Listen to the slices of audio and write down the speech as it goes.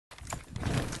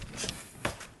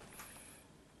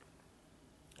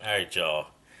Alright, y'all.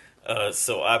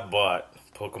 So I bought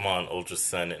Pokemon Ultra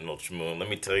Sun and Ultra Moon. Let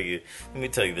me tell you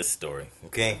this story,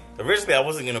 okay? Originally, I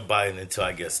wasn't gonna buy it until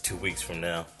I guess 2 weeks from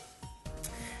now.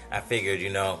 I figured,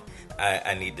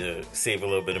 I need to save a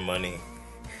little bit of money.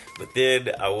 But then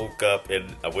I woke up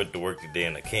and I went to work today,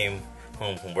 and I came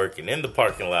home from work, and in the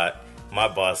parking lot, my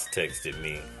boss texted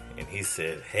me, and he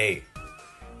said, "Hey,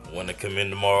 want to come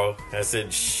in tomorrow?" I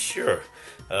said, "Sure."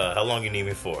 How long you need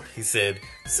me for? He said,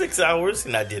 6 hours.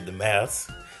 And I did the maths.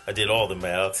 I did all the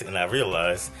maths, and I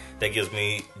realized that gives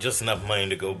me just enough money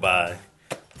to go buy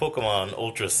Pokemon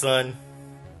Ultra Sun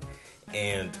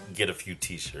and get a few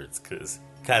t-shirts, because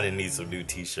kind of need some new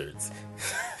t-shirts.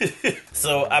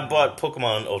 So I bought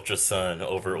Pokemon Ultra Sun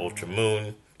over Ultra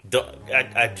Moon.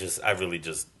 I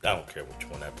don't care which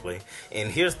one I play. And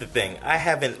here's the thing, I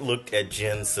haven't looked at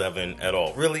Gen 7 at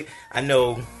all. Really, I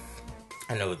know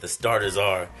what the starters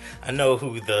are. I know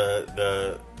who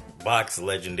the box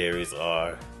legendaries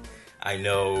are. I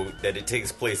know that it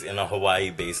takes place in a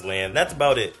Hawaii-based land. That's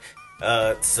about it.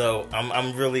 So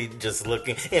I'm really just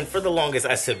looking. And for the longest,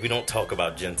 I said we don't talk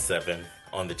about Gen 7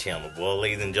 on the channel. Well,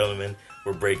 ladies and gentlemen,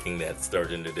 we're breaking that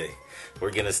starting today.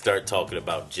 We're gonna start talking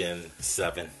about Gen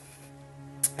 7.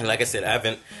 And like I said, I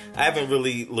haven't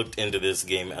really looked into this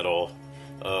game at all,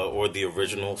 or the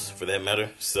originals for that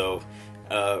matter. So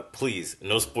please,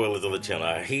 no spoilers on the channel.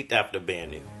 I hate to have to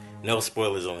ban you. No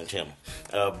spoilers on the channel.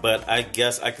 But I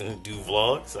guess I can do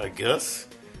vlogs. I guess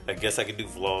I can do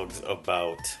vlogs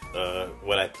about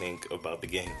what I think about the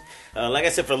game. Like I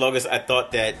said, for the longest, I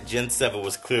thought that Gen 7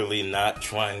 was clearly not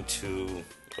trying to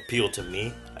appeal to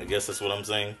me. I guess that's what I'm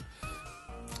saying.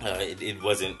 It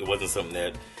wasn't something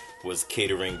that was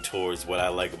catering towards what I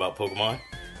like about Pokemon.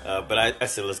 But I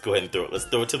said, let's go ahead and throw it. Let's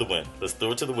throw it to the wind. Let's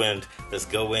throw it to the wind. Let's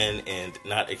go in and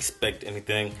not expect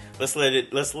anything. Let's let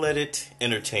it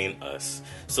entertain us.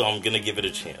 So I'm gonna give it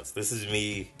a chance. This is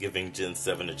me giving Gen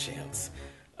 7 a chance.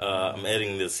 I'm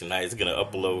editing this tonight. It's gonna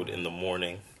upload in the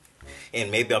morning,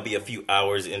 and maybe I'll be a few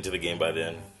hours into the game by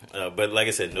then. But like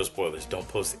I said, no spoilers. Don't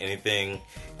post anything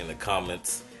in the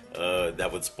comments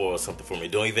that would spoil something for me.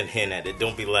 Don't even hint at it.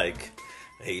 Don't be like,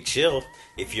 "Hey, chill.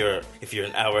 If you're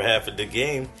an hour and a half of the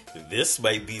game, this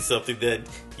might be something that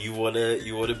you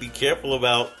wanna be careful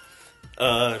about."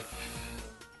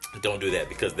 Don't do that,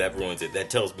 because that ruins it.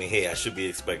 That tells me, hey, I should be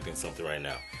expecting something right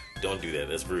now. Don't do that.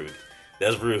 That's rude.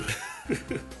 That's rude.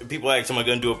 People ask, am I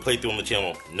going to do a playthrough on the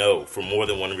channel? No, for more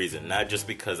than one reason. Not just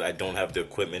because I don't have the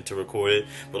equipment to record it,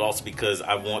 but also because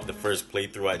I want the first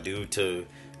playthrough I do to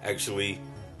actually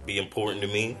be important to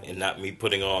me, and not me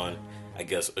putting on, I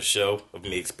guess, a show of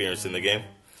me experiencing the game.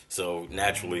 So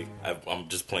naturally, I'm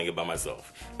just playing it by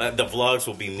myself. The vlogs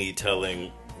will be me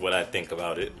telling what I think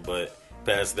about it, but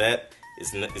past that,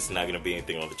 it's not going to be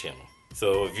anything on the channel.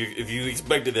 So if you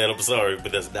expected that, I'm sorry,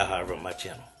 but that's not how I run my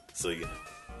channel. So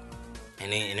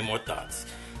any more thoughts?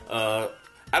 I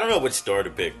don't know which star to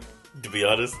pick. To be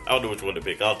honest, I don't know which one to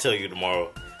pick. I'll tell you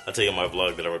tomorrow. I'll tell you in my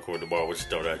vlog that I record tomorrow which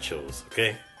star I chose.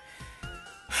 Okay.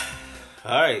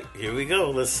 All right, here we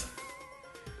go. Let's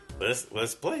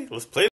play. Let's play.